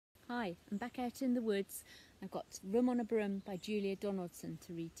Hi, I'm back out in the woods. I've got Room on a Broom by Julia Donaldson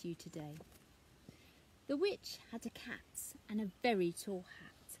to read to you today. The witch had a cat and a very tall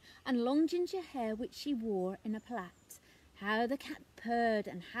hat, and long ginger hair which she wore in a plait. How the cat purred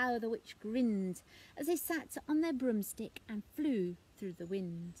and how the witch grinned, as they sat on their broomstick and flew through the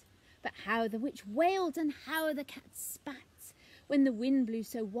wind. But how the witch wailed and how the cat spat, when the wind blew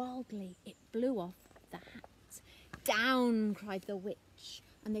so wildly it blew off the hat. Down, cried the witch,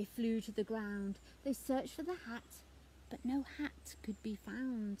 and they flew to the ground. They searched for the hat, but no hat could be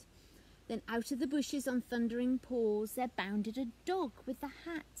found. Then out of the bushes on thundering paws there bounded a dog with the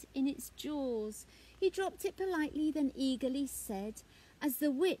hat in its jaws. He dropped it politely, then eagerly said, as the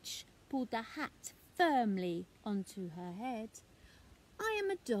witch pulled the hat firmly onto her head, "I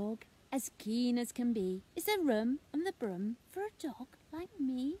am a dog as keen as can be. Is there room on the broom for a dog like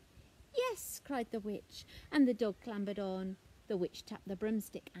me?" "Yes," cried the witch, and the dog clambered on. The witch tapped the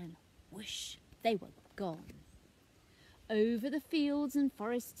broomstick and whoosh, they were gone. Over the fields and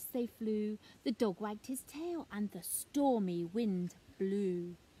forests they flew. The dog wagged his tail and the stormy wind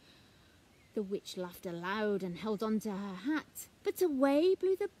blew. The witch laughed aloud and held on to her hat, but away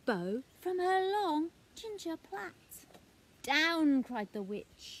blew the bow from her long ginger plait. Down, cried the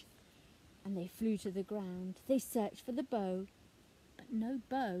witch, and they flew to the ground. They searched for the bow, but no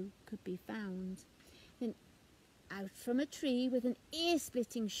bow could be found. Then out from a tree with an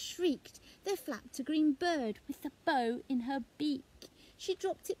ear-splitting shriek there flapped a green bird with the bow in her beak. She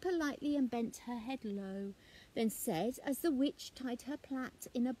dropped it politely and bent her head low, then said, as the witch tied her plait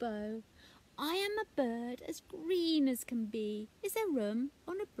in a bow, "I am a bird as green as can be. Is there room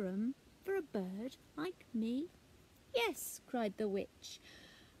on a broom for a bird like me?" "Yes," cried the witch.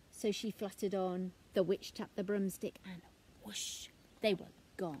 So she fluttered on. The witch tapped the broomstick and whoosh, they were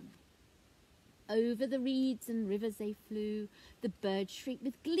gone. Over the reeds and rivers they flew. The bird shrieked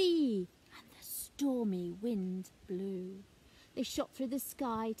with glee and the stormy wind blew. They shot through the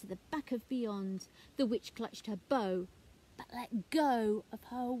sky to the back of beyond. The witch clutched her bow but let go of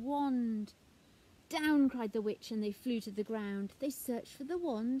her wand. Down, cried the witch, and they flew to the ground. They searched for the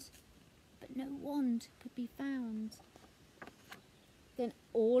wand, but no wand could be found. Then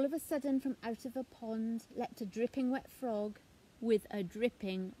all of a sudden from out of a pond leapt a dripping wet frog with a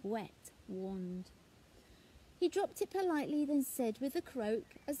dripping wet wand. He dropped it politely, then said with a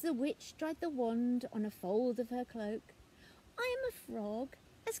croak, as the witch dried the wand on a fold of her cloak, "I am a frog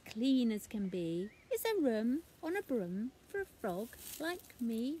as clean as can be. Is there room on a broom for a frog like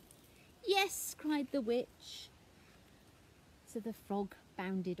me?" "Yes," cried the witch. So the frog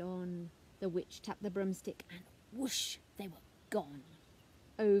bounded on. The witch tapped the broomstick and whoosh, they were gone.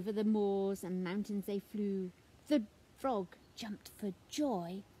 Over the moors and mountains they flew. The frog jumped for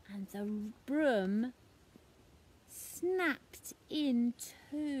joy and the broom snapped in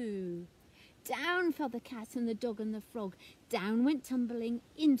two. Down fell the cat and the dog and the frog. Down went tumbling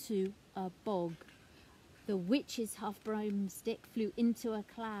into a bog. The witch's half broomstick flew into a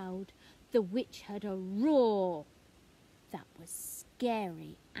cloud. The witch heard a roar that was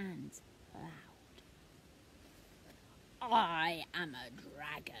scary and loud. "I am a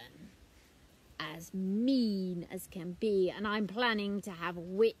dragon, as mean as can be, and I'm planning to have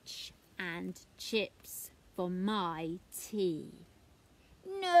witch and chips for my tea."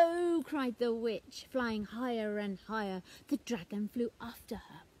 "No," cried the witch, flying higher and higher. The dragon flew after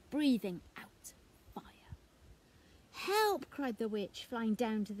her, breathing out fire. "Help!" cried the witch, flying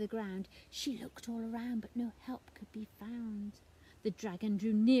down to the ground. She looked all around, but no help could be found. The dragon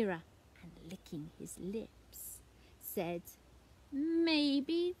drew nearer and, licking his lips, said,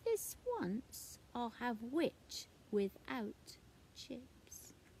 "Maybe this once I'll have witch without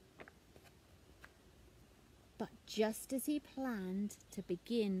chips." But just as he planned to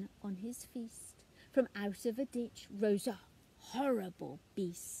begin on his feast, from out of a ditch rose a horrible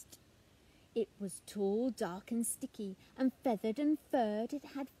beast. It was tall, dark and sticky, and feathered and furred. It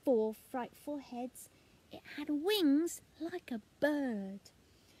had 4 frightful heads. It had wings like a bird.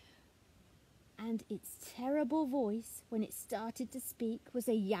 And its terrible voice, when it started to speak, was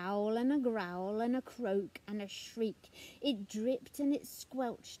a yowl and a growl and a croak and a shriek. It dripped and it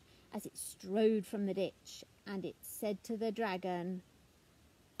squelched as it strode from the ditch, and it said to the dragon,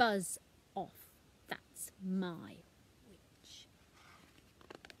 "Buzz off, that's my witch."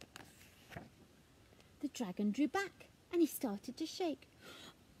 The dragon drew back and he started to shake.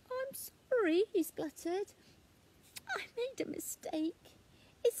 "I'm sorry," he spluttered. "I made a mistake.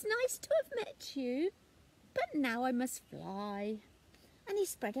 It's nice to have met you, but now I must fly." And he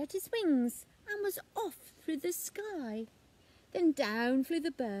spread out his wings and was off through the sky. Then down flew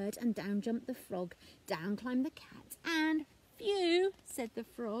the bird and down jumped the frog. Down climbed the cat and you," said the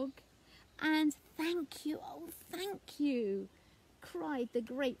frog. "And thank you, oh thank you," cried the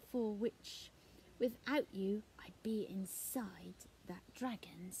grateful witch. "Without you, I'd be inside that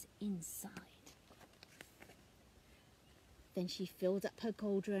dragon's inside." Then she filled up her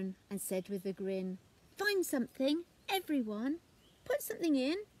cauldron and said with a grin, "Find something, everyone, put something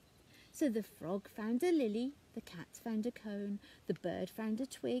in." So the frog found a lily, the cat found a cone, the bird found a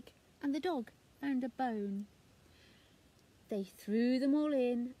twig, and the dog found a bone. They threw them all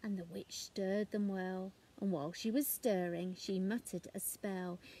in, and the witch stirred them well, and while she was stirring, she muttered a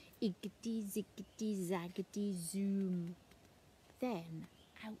spell, "Iggity ziggity zaggity zoom." Then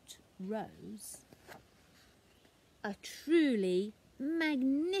out rose a truly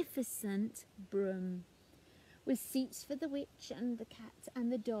magnificent broom, with seats for the witch and the cat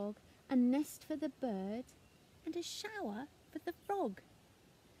and the dog, a nest for the bird, and a shower for the frog.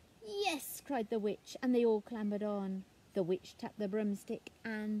 "Yes," cried the witch, and they all clambered on. The witch tapped the broomstick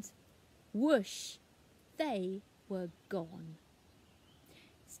and whoosh, they were gone.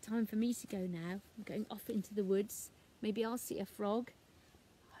 It's time for me to go now. I'm going off into the woods. Maybe I'll see a frog.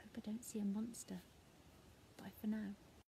 I hope I don't see a monster. Bye for now.